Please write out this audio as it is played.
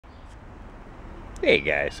Hey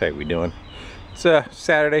guys, how we doing? It's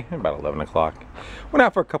Saturday, about 11 o'clock. Went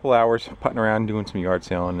out for a couple hours, putting around, doing some yard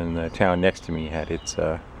selling, and the town next to me had its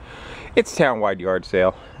town-wide yard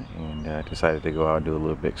sale, and decided to go out and do a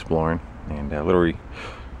little bit exploring. And literally,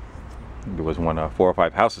 there was one 4 or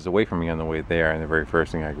 5 houses away from me on the way there, and the very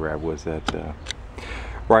first thing I grabbed was that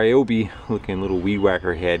Ryobi-looking little weed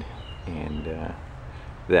whacker head, and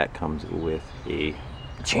that comes with a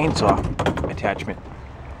chainsaw attachment.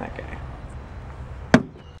 That guy.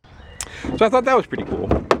 So I thought that was pretty cool.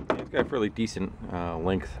 It's got a fairly decent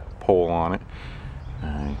length pole on it.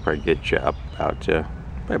 You probably get you up about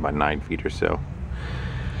probably about 9 feet or so.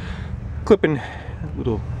 Clipping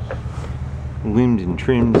little limbs and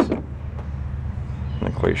trims.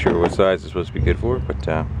 Not quite sure what size it's supposed to be good for, but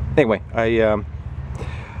anyway, I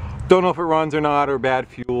don't know if it runs or not, or bad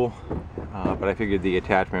fuel. But I figured the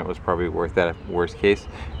attachment was probably worth that worst case,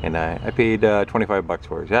 and I paid 25 bucks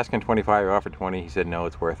for it. He was asking 25, I offered 20. He said no,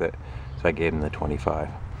 it's worth it, so I gave him the 25.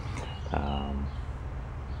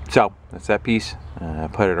 So that's that piece. I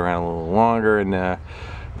put it around a little longer, and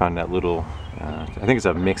found that little I think it's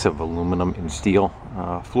a mix of aluminum and steel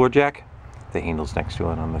floor jack. The handle's next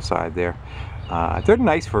to it on the side there. They're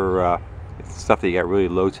nice for stuff that you got really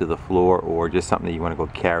low to the floor, or just something that you want to go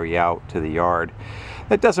carry out to the yard.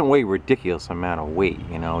 That doesn't weigh a ridiculous amount of weight.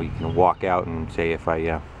 You know, you can walk out and say, if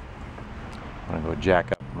I want to go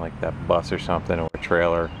jack up like that bus or something, or a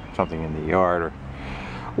trailer, something in the yard or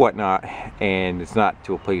whatnot, and it's not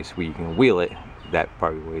to a place where you can wheel it, that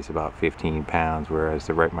probably weighs about 15 pounds, whereas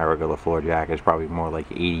my regular floor jack is probably more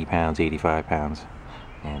like 80 pounds, 85 pounds,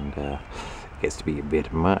 and it gets to be a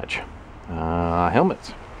bit much.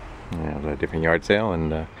 Helmets. Yeah, it was a different yard sale,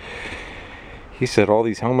 and he said all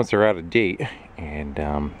these helmets are out of date, and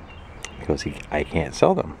because I can't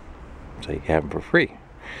sell them, so you can have them for free.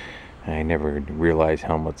 I never realized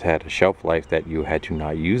helmets had a shelf life that you had to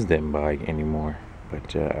not use them by anymore,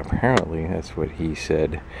 but apparently that's what he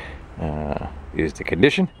said is the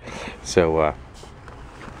condition. So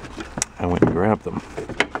I went and grabbed them,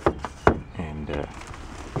 and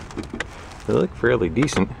they look fairly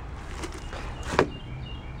decent.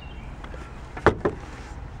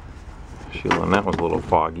 Shield on that was a little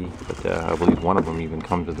foggy, but I believe one of them even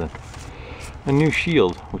comes with a new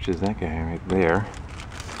shield, which is that guy right there.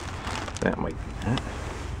 That might be that.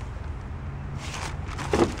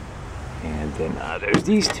 And then there's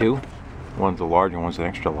these two. One's a large and one's an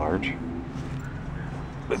extra large.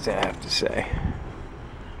 What's that have to say?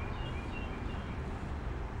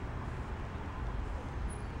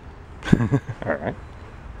 Alright.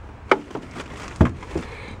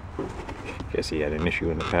 Guess he had an issue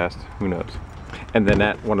in the past. Who knows? And then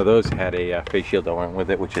one of those had a face shield that went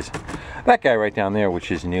with it, which is that guy right down there,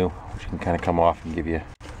 which is new, which can kind of come off and give you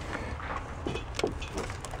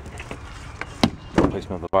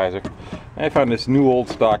replacement of the visor. I found this new old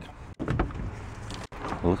stock.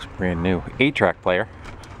 It looks brand new. 8-track player.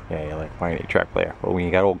 Yeah, you like buying an 8-track player. But when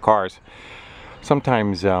you got old cars,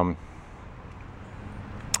 sometimes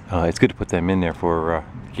it's good to put them in there for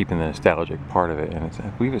keeping the nostalgic part of it. And I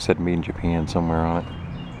believe it said made in Japan somewhere on it.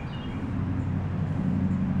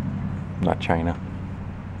 Not China.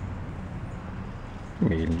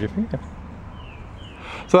 Made in Japan.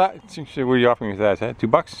 So that, what are you offering me for that? Is that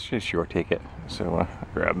 $2? Sure, take it. So I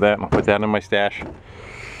grabbed that and I'll put that in my stash.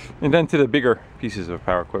 And then to the bigger pieces of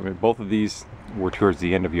power equipment. Both of these were towards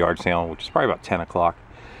the end of yard sale, which is probably about 10 o'clock.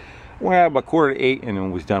 Went out about 7:45 and it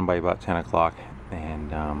was done by about 10 o'clock.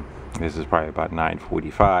 And this is probably about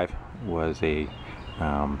 9:45. Was a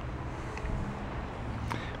I'm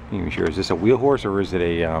not even sure, is this a wheel horse or is it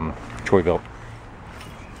a Troy-Bilt?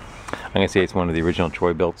 I'm gonna say it's one of the original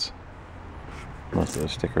Troy-Bilts. Most of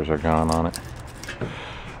those stickers are gone on it.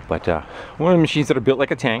 But one of the machines that are built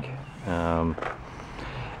like a tank.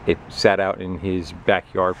 It sat out in his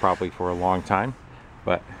backyard probably for a long time.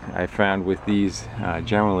 But I found with these,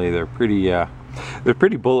 generally they're pretty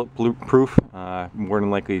bulletproof. More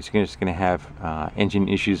than likely it's just going to have engine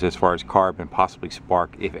issues as far as carb and possibly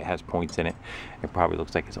spark if it has points in it. It probably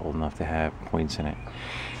looks like it's old enough to have points in it.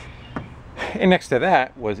 And next to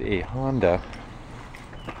that was a Honda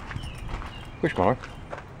push mower.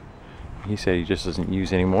 He said he just doesn't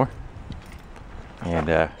use anymore. And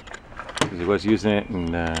because he was using it,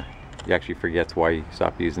 and he actually forgets why he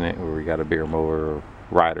stopped using it, or he got a bigger mower or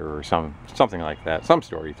rider or something like that. Some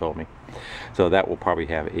story he told me. So that will probably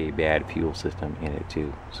have a bad fuel system in it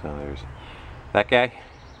too. So there's that guy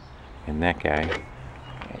and that guy.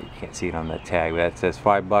 You can't see it on that tag, but that says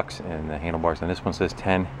 $5, and the handlebars on this one says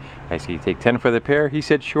 10. I see you take 10 for the pair. He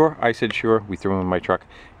said sure. I said sure. We threw them in my truck,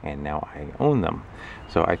 and now I own them.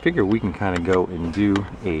 So I figure we can kind of go and do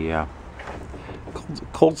a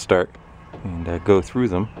cold start and go through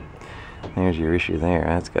them. There's your issue there.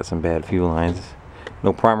 That's got some bad fuel lines.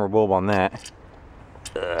 No primer bulb on that.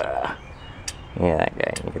 Yeah, that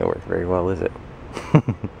guy ain't gonna work very well, is it?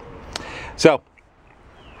 So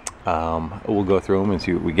we'll go through them and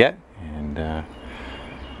see what we get, and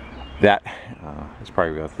that is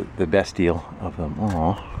probably the best deal of them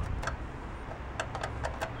all.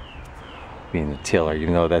 Being the tiller,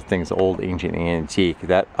 even though that thing's old, ancient, antique,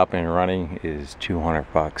 that up and running is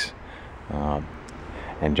 $200.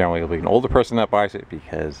 And generally it'll be an older person that buys it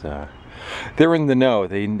because they're in the know.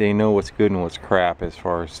 They know what's good and what's crap as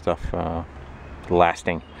far as stuff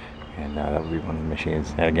lasting, and that would be one of the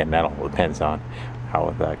machines. And again, that all depends on how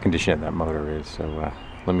the condition of that motor is. So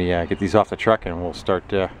let me get these off the truck and we'll start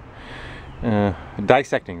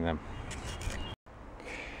dissecting them.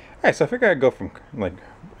 Alright, so I figured I'd go from like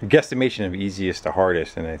a guesstimation of easiest to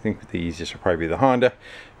hardest, and I think the easiest will probably be the Honda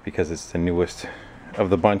because it's the newest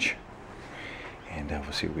of the bunch. And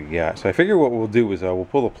we'll see what we got. So I figure what we'll do is we'll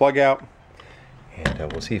pull the plug out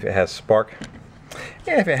and we'll see if it has spark.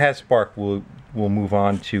 And if it has spark, we'll move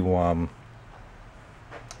on to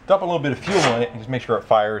dump a little bit of fuel in it and just make sure it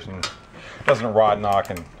fires and doesn't rod knock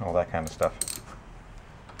and all that kind of stuff.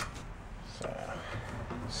 So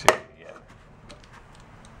let's see what we get.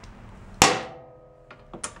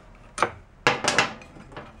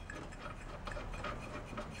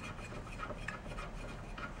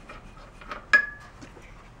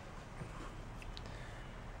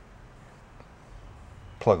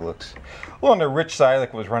 Plug looks a little on the rich side, like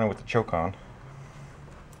it was running with the choke on,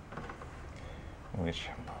 which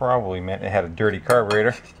probably meant it had a dirty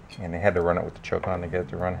carburetor and they had to run it with the choke on to get it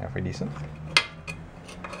to run halfway decent.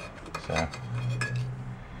 So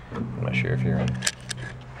I'm not sure if you're in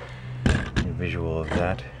a visual of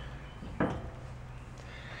that. Now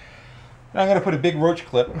I'm going to put a big roach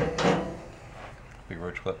clip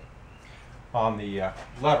on the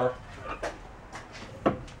lever,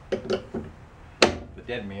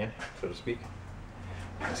 dead man, so to speak.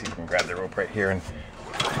 Let's see if we can grab the rope right here. And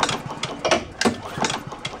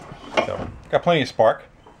so, got plenty of spark.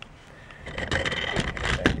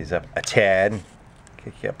 Back these up a tad,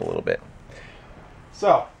 kick you up a little bit.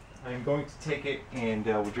 So I'm going to take it and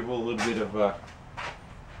we'll dribble a little bit of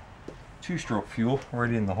two-stroke fuel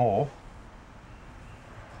right in the hole.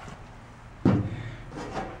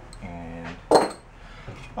 And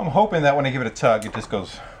I'm hoping that when I give it a tug, it just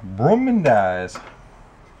goes broom and dies.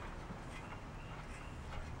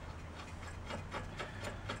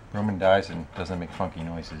 Roman dies and doesn't make funky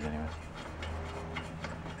noises anyway.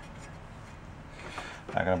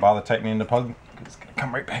 Not gonna bother tightening the plug because it's gonna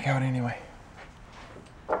come right back out anyway.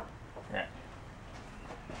 Yeah.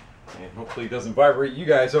 And hopefully it doesn't vibrate you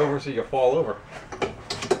guys over so you fall over.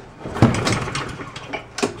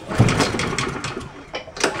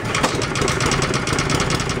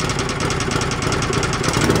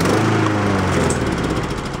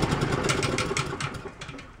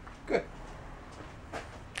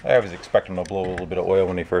 I was expecting to blow a little bit of oil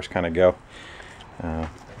when they first kind of go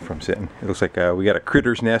from sitting. It looks like we got a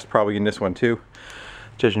critter's nest probably in this one too,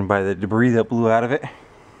 judging by the debris that blew out of it.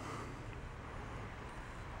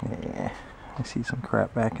 Yeah, I see some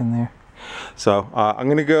crap back in there. So I'm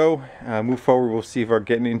gonna go move forward. We'll see if we're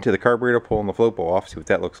getting into the carburetor, pulling the float bowl off, see what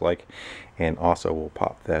that looks like, and also we'll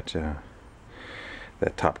pop that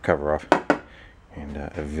that top cover off and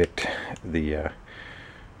evict the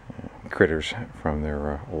critters from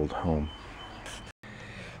their old home.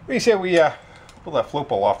 What do you say we pull that float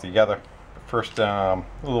bowl off together? First,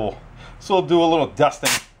 we'll do a little dusting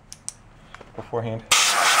beforehand.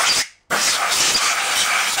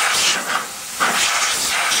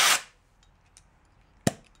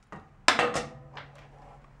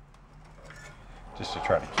 Just to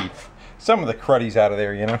try to keep some of the cruddies out of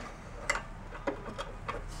there, you know.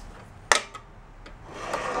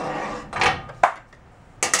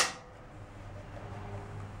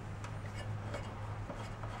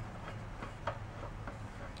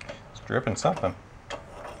 Dripping something.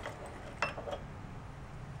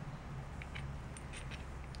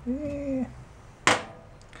 Yeah.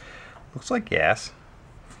 Looks like gas.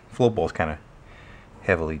 Float bowl's kind of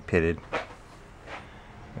heavily pitted.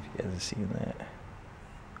 If you guys have seen that,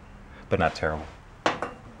 but not terrible.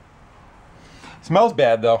 Smells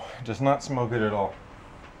bad though. It does not smell good at all.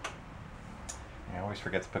 I always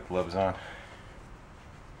forget to put gloves on.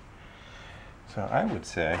 So I would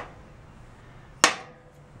say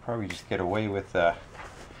probably just get away with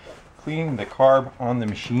cleaning the carb on the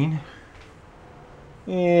machine.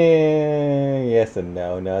 Yeah, yes and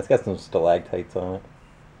no. No, it's got some stalactites on it.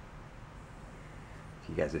 If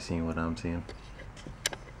you guys are seeing what I'm seeing.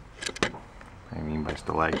 I mean by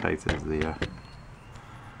stalactites is the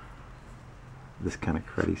this kind of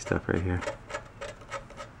cruddy stuff right here.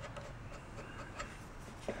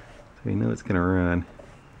 So we know it's gonna run.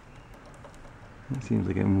 It seems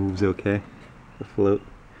like it moves okay, the float.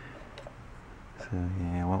 So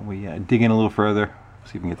yeah, why don't we dig in a little further, see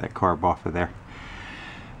if we can get that carb off of there,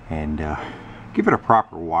 and give it a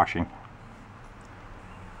proper washing.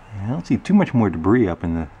 I don't see too much more debris up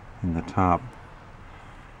in the top.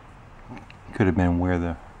 Could have been where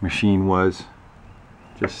the machine was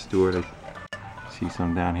just stored. I see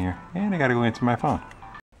some down here, and I gotta go answer my phone.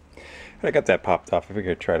 I got that popped off. I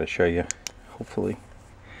figured I'd try to show you. Hopefully,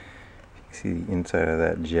 you can see the inside of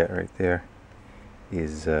that jet right there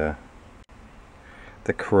is the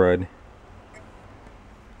crud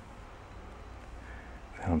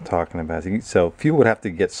that I'm talking about. So fuel would have to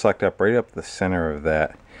get sucked up right up the center of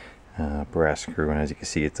that brass screw, and as you can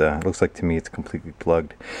see, it looks like to me it's completely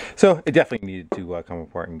plugged. So it definitely needed to come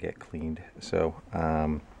apart and get cleaned. So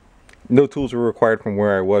no tools were required from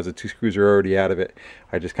where I was. The two screws are already out of it.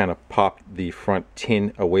 I just kind of popped the front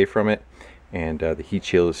tin away from it, and the heat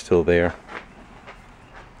shield is still there.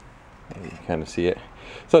 You can kind of see it.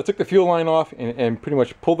 So I took the fuel line off and pretty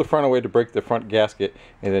much pulled the front away to break the front gasket,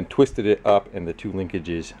 and then twisted it up, and the two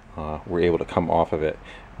linkages were able to come off of it.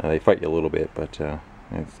 They fight you a little bit, but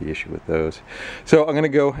that's the issue with those. So I'm going to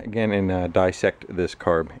go again and dissect this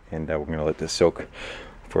carb, and we're going to let this soak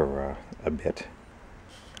for a bit.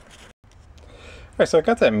 Alright, so I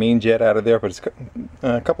got that main jet out of there, but it's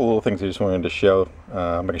a couple little things I just wanted to show. I'm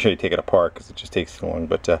not going to show you take it apart because it just takes too long,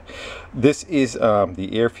 but this is the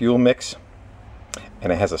air-fuel mix,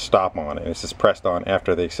 and it has a stop on it. This is pressed on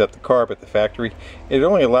after they set the carb at the factory. It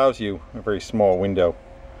only allows you a very small window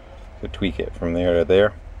to tweak it from there to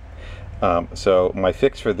there. So my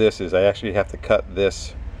fix for this is I actually have to cut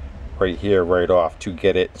this right here right off to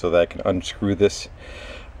get it so that I can unscrew this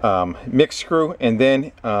mix screw, and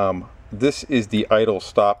then this is the idle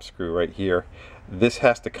stop screw right here. This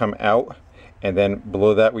has to come out, and then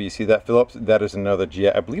below that where you see that Phillips, that is another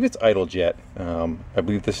jet. I believe it's idle jet. I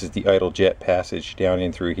believe this is the idle jet passage down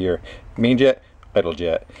in through here. Main jet, idle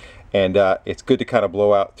jet. And it's good to kind of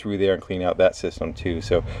blow out through there and clean out that system too.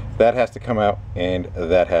 So that has to come out, and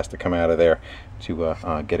that has to come out of there to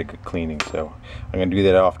get a good cleaning. So I'm going to do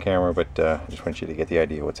that off camera, but I just want you to get the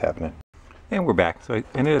idea of what's happening. And we're back. So I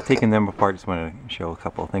ended up taking them apart. Just want to show a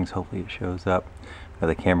couple of things. Hopefully it shows up.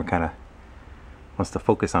 The camera kind of wants to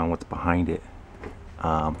focus on what's behind it. So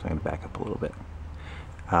I'm going to back up a little bit.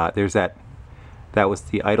 There's that was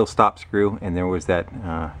the idle stop screw, and there was that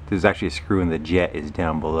there's actually a screw in the jet is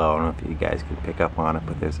down below. I don't know if you guys can pick up on it,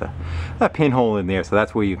 but there's a pinhole in there, so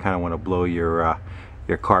that's where you kind of want to blow your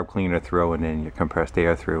carb cleaner through, and then your compressed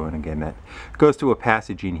air through, and again that goes to a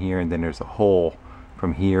passage in here, and then there's a hole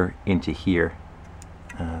from here into here.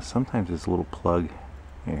 Sometimes there's a little plug.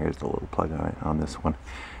 Here's the little plug on it on this one.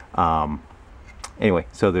 Anyway,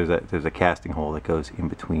 so there's a casting hole that goes in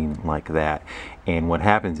between like that, and what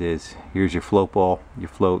happens is, here's your float ball.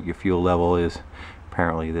 Your fuel level is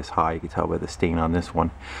apparently this high. You can tell by the stain on this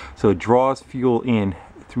one. So it draws fuel in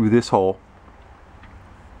through this hole,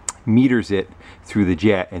 meters it through the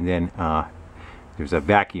jet, and then there's a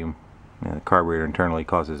vacuum. The carburetor internally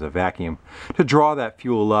causes a vacuum to draw that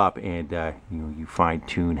fuel up, and you fine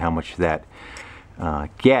tune how much that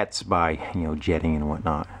gets by jetting and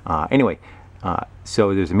whatnot. Anyway.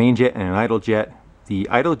 So there's a main jet and an idle jet. The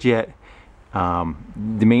idle jet, the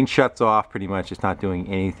main shuts off pretty much. It's not doing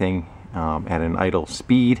anything at an idle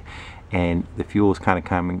speed, and the fuel is kind of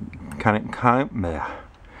coming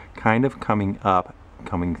up,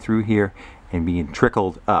 coming through here and being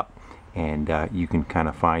trickled up, and you can kind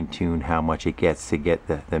of fine tune how much it gets to get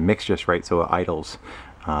the mix just right so it idles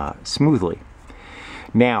smoothly.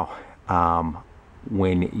 Now,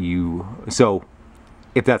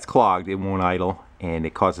 if that's clogged, it won't idle, and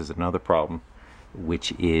it causes another problem,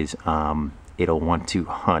 which is it'll want to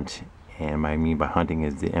hunt. And what I mean by hunting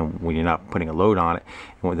is when you're not putting a load on it,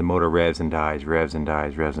 and when the motor revs and dies,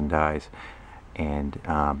 and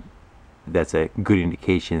that's a good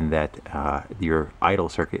indication that your idle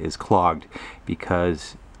circuit is clogged,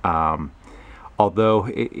 because although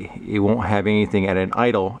it won't have anything at an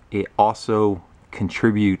idle, it also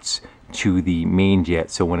contributes to the main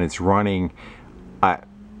jet. So when it's running at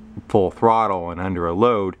full throttle and under a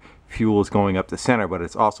load, fuel is going up the center, but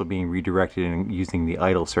it's also being redirected and using the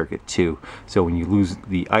idle circuit too. So when you lose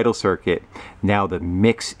the idle circuit, now the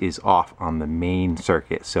mix is off on the main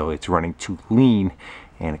circuit, so it's running too lean,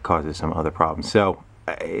 and it causes some other problems. So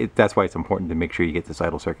that's why it's important to make sure you get this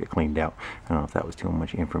idle circuit cleaned out. I don't know if that was too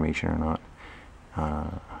much information or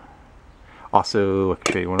not. Also, I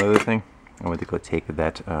can show you one other thing. I went to go take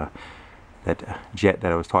that jet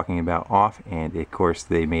that I was talking about off, and of course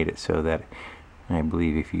they made it so that I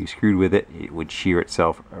believe if you screwed with it, it would shear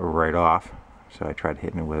itself right off. So I tried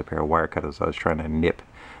hitting it with a pair of wire cutters. I was trying to nip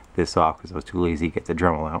this off because I was too lazy to get the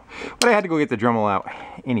Dremel out. But I had to go get the Dremel out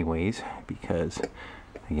anyways because,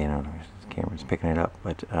 again, I don't know, this camera's picking it up,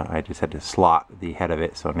 but I just had to slot the head of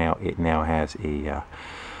it. So now it has a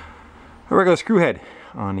regular screw head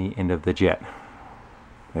on the end of the jet.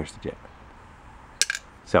 There's the jet.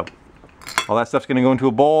 So all that stuff's going to go into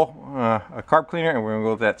a bowl, a carb cleaner, and we're going to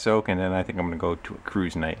go with that soak, and then I think I'm going to go to a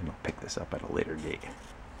cruise night and I'll pick this up at a later date.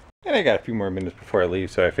 And I got a few more minutes before I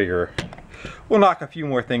leave, so I figure we'll knock a few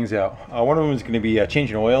more things out. One of them is going to be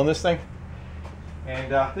changing oil in this thing.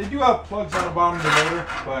 And they do have plugs on the bottom of the motor,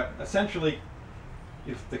 but essentially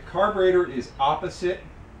if the carburetor is opposite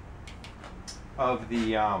of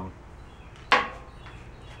the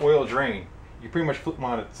oil drain, you pretty much flip them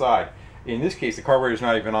on its side. In this case, the carburetor is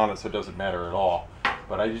not even on it, so it doesn't matter at all.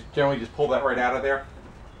 But I just generally just pull that right out of there.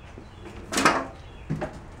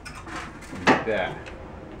 Like that.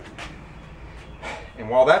 And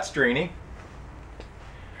while that's draining,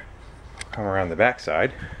 I'll come around the back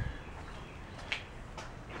side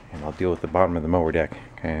and I'll deal with the bottom of the mower deck.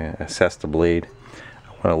 Kind of assess the blade. I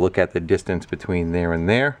want to look at the distance between there and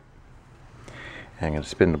there. And I'm going to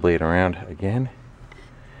spin the blade around again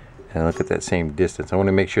and look at that same distance. I want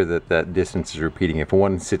to make sure that that distance is repeating. If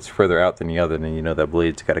one sits further out than the other, then you know that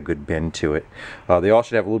blade's got a good bend to it. They all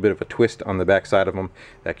should have a little bit of a twist on the back side of them.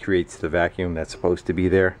 That creates the vacuum that's supposed to be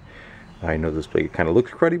there. I know this blade kind of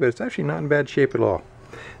looks cruddy, but it's actually not in bad shape at all.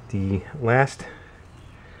 The last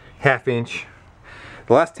half inch,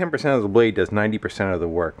 the last 10% of the blade does 90% of the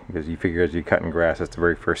work, because you figure as you're cutting grass, that's the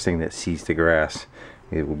very first thing that sees the grass.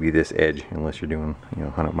 It will be this edge, unless you're doing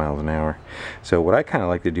 100 miles an hour. So what I kind of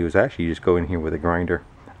like to do is actually just go in here with a grinder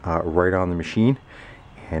right on the machine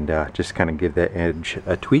and just kind of give that edge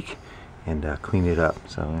a tweak and clean it up.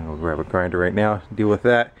 So I'm going to grab a grinder right now, deal with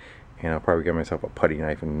that, and I'll probably get myself a putty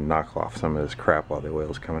knife and knock off some of this crap while the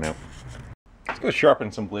oil's coming out. Let's go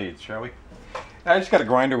sharpen some blades, shall we? I just got a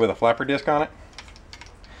grinder with a flapper disc on it.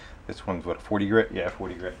 This one's what, 40 grit? Yeah,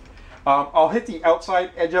 40 grit. I'll hit the outside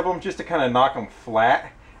edge of them just to kind of knock them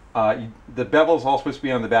flat. The bevel's all supposed to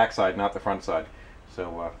be on the back side, not the front side.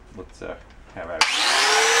 So let's have at it.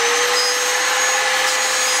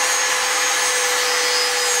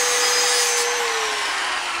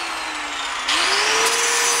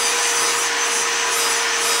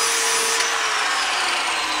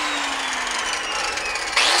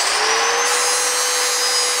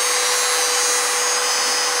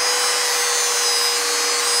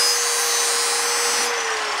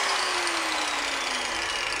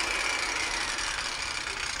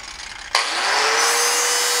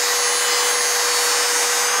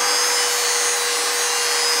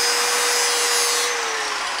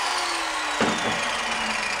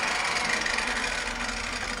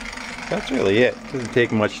 That's really it. It doesn't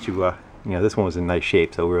take much to, this one was in nice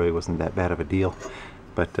shape, so it really wasn't that bad of a deal.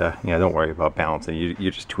 But, don't worry about balancing.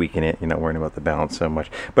 You're just tweaking it. You're not worrying about the balance so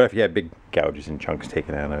much. But if you have big gouges and chunks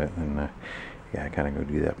taken out of it, then, yeah, I kind of go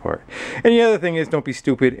do that part. And the other thing is, don't be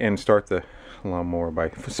stupid and start the lawnmower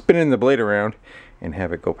by spinning the blade around and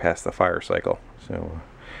have it go past the fire cycle. So,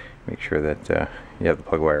 make sure that you have the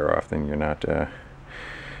plug wire off, then you're not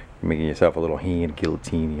making yourself a little hand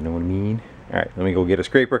guillotine, you know what I mean? Alright, let me go get a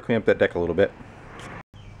scraper, clean up that deck a little bit.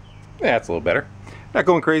 That's a little better. Not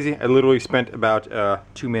going crazy. I literally spent about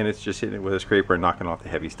 2 minutes just hitting it with a scraper and knocking off the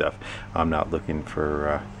heavy stuff. I'm not looking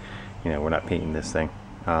for, we're not painting this thing.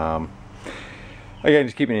 Again,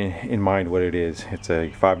 just keeping in mind what it is. It's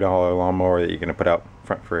a $5 lawnmower that you're going to put out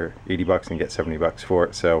front for 80 bucks and get 70 bucks for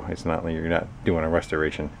it. So it's not like you're not doing a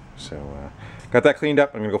restoration. So got that cleaned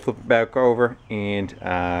up. I'm going to go flip it back over and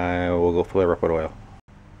we'll go fill it up with oil.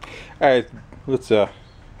 Alright, let's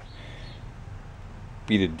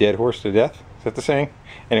beat a dead horse to death. Is that the saying?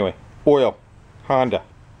 Anyway, oil, Honda.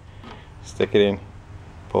 Stick it in,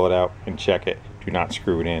 pull it out, and check it. Do not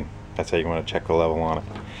screw it in. That's how you want to check the level on it.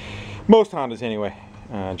 Most Hondas anyway.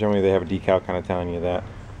 Generally they have a decal kind of telling you that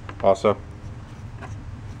also.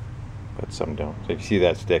 But some don't. So if you see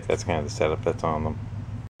that stick, that's kind of the setup that's on them.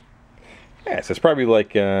 Yeah, so it's probably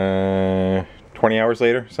like 20 hours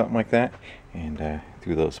later, something like that. And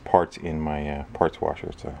threw those parts in my parts washer.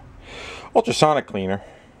 It's a ultrasonic cleaner.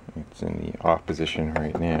 It's in the off position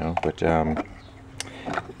right now, but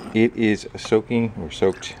it is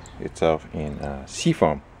soaked itself in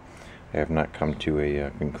seafoam. I have not come to a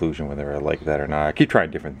conclusion whether I like that or not. I keep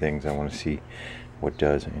trying different things. I want to see what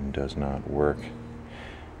does and does not work.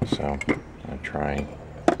 So I'm trying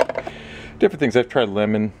different things. I've tried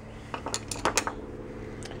lemon.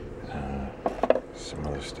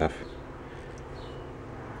 of stuff.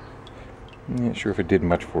 I'm not sure if it did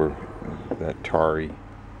much for that tarry.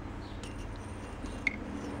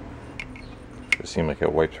 It seemed like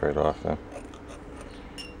it wipes right off though.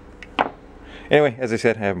 Anyway, as I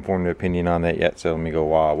said, I haven't formed an opinion on that yet, so let me go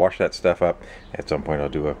wash that stuff up. At some point I'll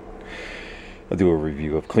do a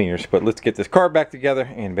review of cleaners, but let's get this car back together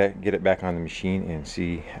and get it back on the machine and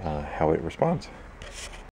see how it responds.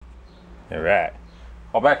 All right,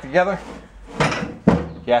 all back together.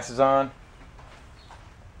 Gas is on.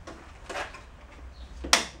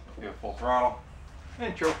 Give it full throttle.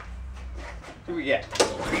 And choke. What do we get?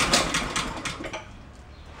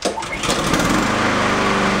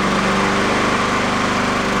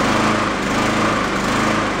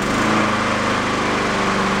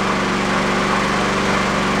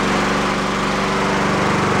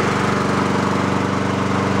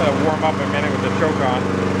 Warm up a minute with the choke on.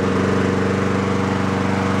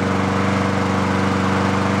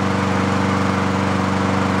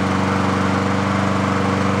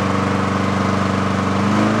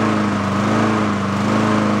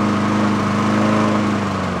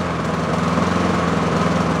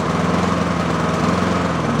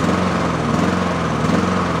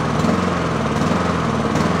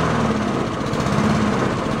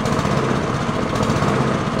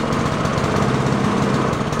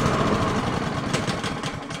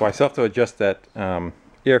 So I still have to adjust that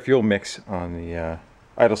air fuel mix on the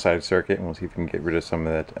idle side circuit, and we'll see if we can get rid of some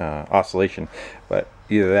of that oscillation. But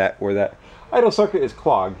either that or that idle circuit is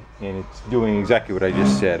clogged, and it's doing exactly what I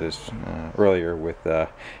just said earlier with that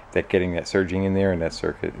getting that surging in there, and that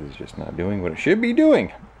circuit is just not doing what it should be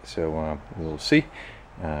doing. So we'll see.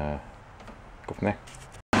 Go from there.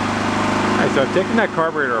 Alright, so I've taken that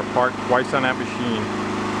carburetor apart twice on that machine,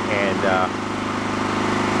 and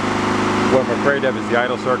what I'm afraid of is the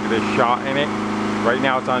idle circuit is shot in it. Right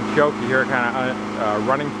now it's on choke. You hear it kind of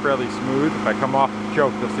running fairly smooth. If I come off the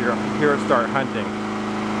choke, you'll hear it start hunting.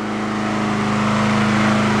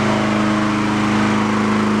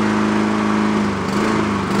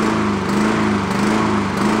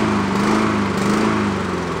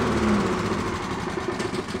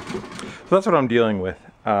 So that's what I'm dealing with.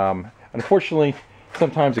 Unfortunately,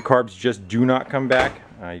 sometimes the carbs just do not come back.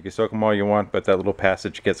 You can soak them all you want, but that little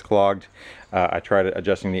passage gets clogged. I tried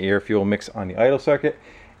adjusting the air fuel mix on the idle circuit,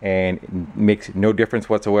 and it makes no difference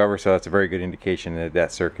whatsoever, so that's a very good indication that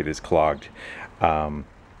that circuit is clogged.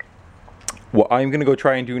 What I'm going to go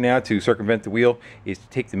try and do now to circumvent the wheel is to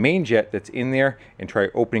take the main jet that's in there and try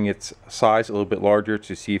opening its size a little bit larger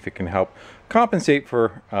to see if it can help compensate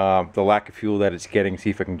for the lack of fuel that it's getting.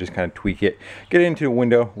 See if I can just kind of tweak it, get it into a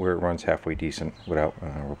window where it runs halfway decent without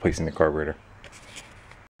replacing the carburetor.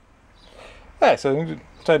 Alright, so I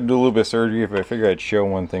decided to do a little bit of surgery, but I figured I'd show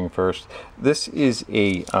one thing first. This is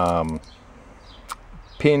a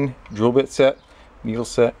pin drill bit set, needle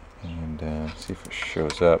set, and see if it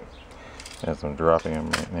shows up as I'm dropping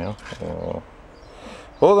them right now.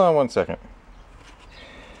 Hold on one second.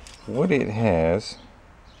 What it has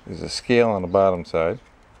is a scale on the bottom side.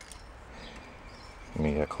 Let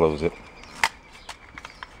me close it.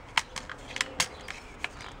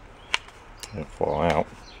 It'll fall out.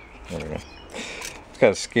 There we go. It's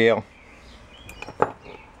got a scale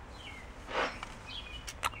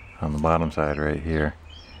on the bottom side right here,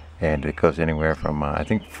 and it goes anywhere from I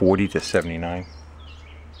think 40 to 79,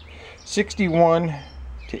 61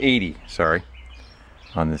 to 80, sorry,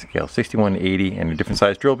 on this scale. 61 to 80, and the different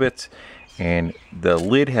size drill bits, and the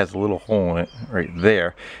lid has a little hole in it right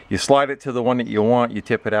there. You slide it to the one that you want, you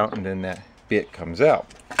tip it out, and then that bit comes out.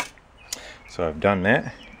 So I've done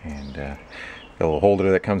that, and got a little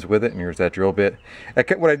holder that comes with it, and here's that drill bit.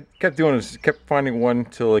 What I kept doing is kept finding one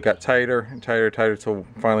till it got tighter and tighter and tighter, till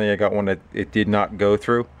finally I got one that it did not go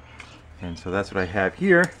through. And so that's what I have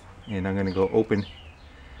here, and I'm going to go open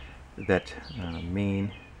that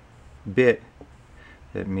main bit,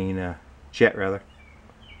 that main jet rather,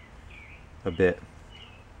 a bit.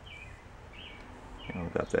 I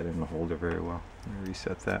got that in the holder very well. Let me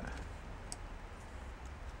reset that.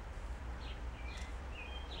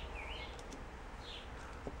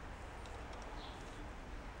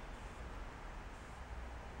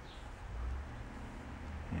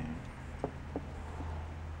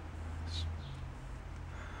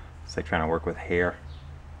 It's like trying to work with hair.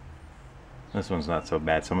 This one's not so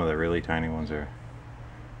bad. Some of the really tiny ones are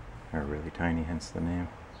really tiny, hence the name.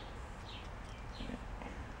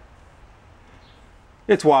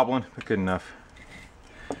 It's wobbling, but good enough.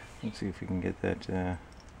 Let's see if we can get that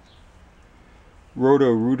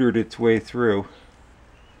roto-rootered its way through.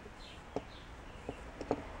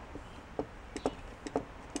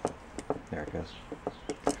 There it goes.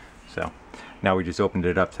 So Now we just opened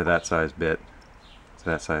it up to that size bit, to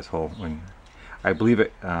that size hole. When I believe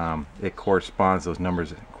it it corresponds, those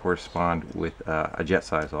numbers correspond with a jet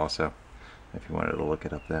size also, if you wanted to look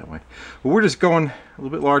it up that way. But we're just going a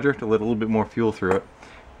little bit larger to let a little bit more fuel through it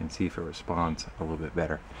and see if it responds a little bit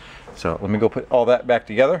better. So let me go put all that back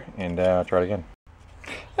together and try it again.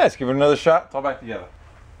 Let's give it another shot. It's all back together.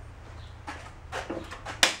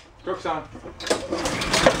 Stroke's on.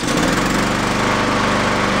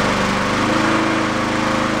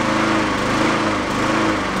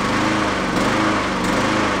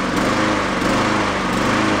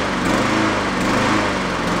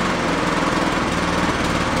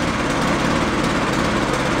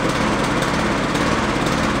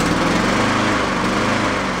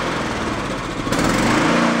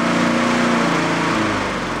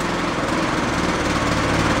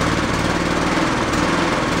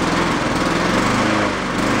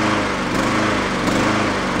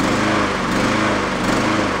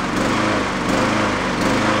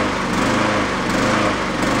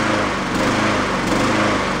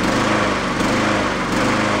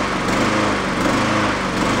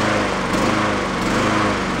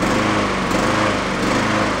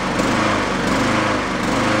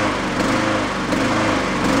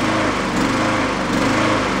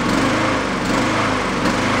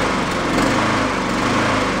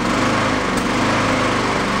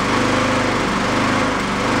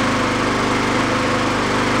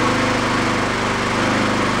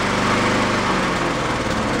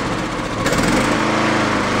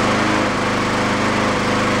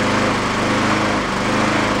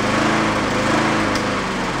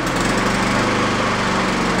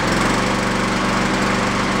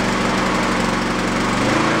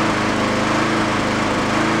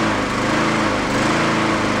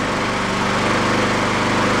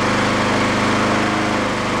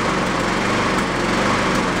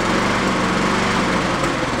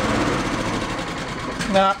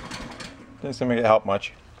 Nah, didn't seem to help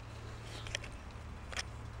much.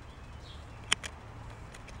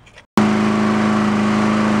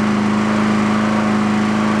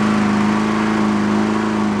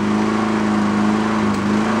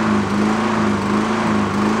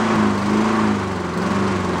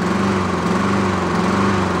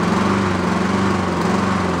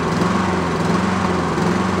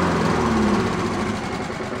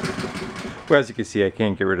 Well, as you can see, I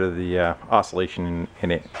can't get rid of the oscillation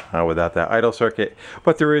in it without that idle circuit,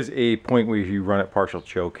 but there is a point where if you run it partial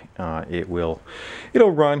choke, it'll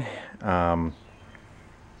run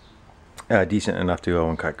decent enough to go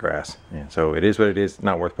and cut grass. And so it is what it is.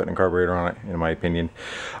 Not worth putting a carburetor on it, in my opinion.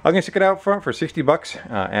 I'm gonna stick it out front for 60 bucks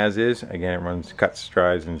as is. Again, it runs, cuts,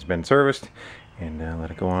 drives, and has been serviced, and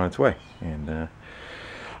let it go on its way. And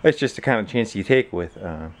it's just the kind of chance you take with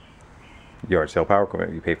yard sale power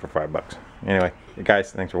equipment. You pay for $5. Anyway,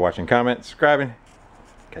 guys, thanks for watching, comment, subscribing.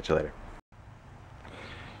 Catch you later.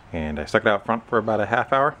 And I stuck it out front for about a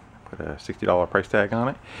half hour, put a $60 price tag on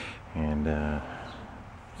it, and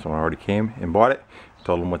someone already came and bought it.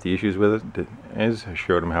 Told them what the issues with it is. I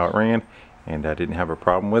showed them how it ran, and I didn't have a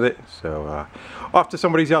problem with it. So off to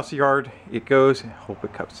somebody's else's yard it goes. Hope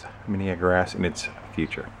it cuts many a grass in its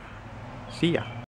future. See ya.